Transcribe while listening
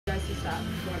stop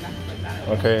going back and like that.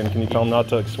 Okay, and can you tell him not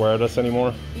to swear at us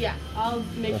anymore? Yeah, I'll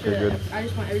make sure. Good. I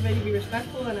just want everybody to be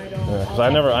respectful, and I don't. Yeah, because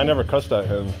I never cussed at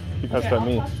him. He cussed at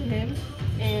me. I'll talk to him,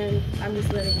 and I'm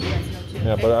just letting you guys know too.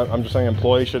 Yeah, okay? but I'm just saying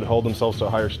employees should hold themselves to a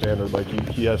higher standard. Like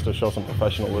he has to show some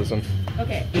professionalism.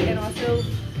 Okay, and also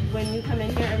when you come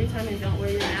in here every time and don't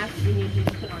wear your mask, we need you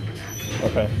to put on your mask.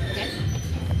 Okay.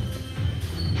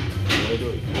 Okay.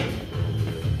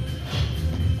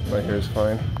 Right here is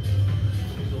fine.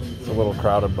 It's a little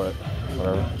crowded, but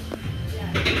whatever.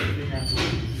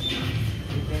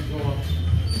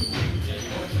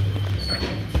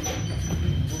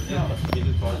 He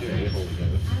just called you an a-hole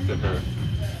to her.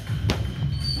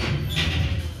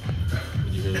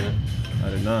 Did you hear that? I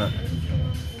did not.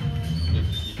 You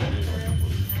should email.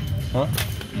 Huh?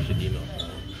 You should email.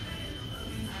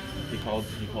 He called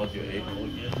you an a-hole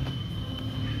again.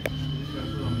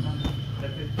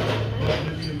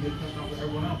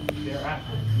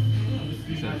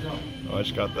 Oh, I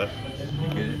just got that.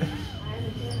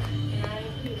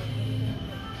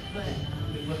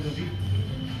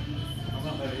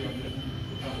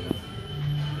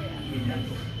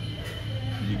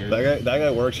 You get it? That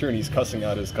guy works here and he's cussing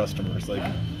out his customers. Like,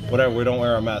 whatever, we don't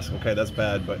wear our mask. Okay, that's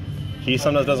bad, but he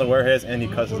sometimes doesn't wear his and he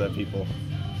cusses at people.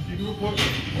 You can report me.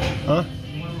 Huh?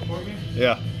 You want to report me?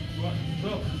 Yeah.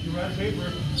 So, you write a paper,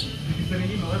 you can send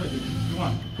an email, everything, if you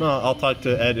want. No, I'll talk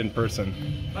to Ed in person.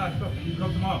 Alright, so, you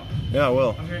come tomorrow. Yeah, I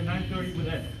will. I'm here at 9:30 with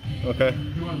Ed. Okay.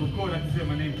 If you want to record, I can say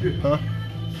my name too. Huh?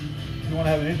 If you want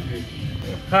to have an interview.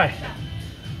 Yeah. Hi,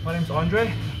 my name's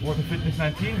Andre, working Fitness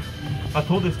 19. I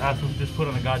told this asshole to just put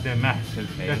on a goddamn mask.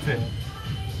 That's it.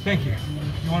 Thank you.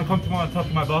 You want to come tomorrow and talk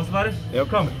to my boss about it? Yep.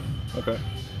 Come. Okay.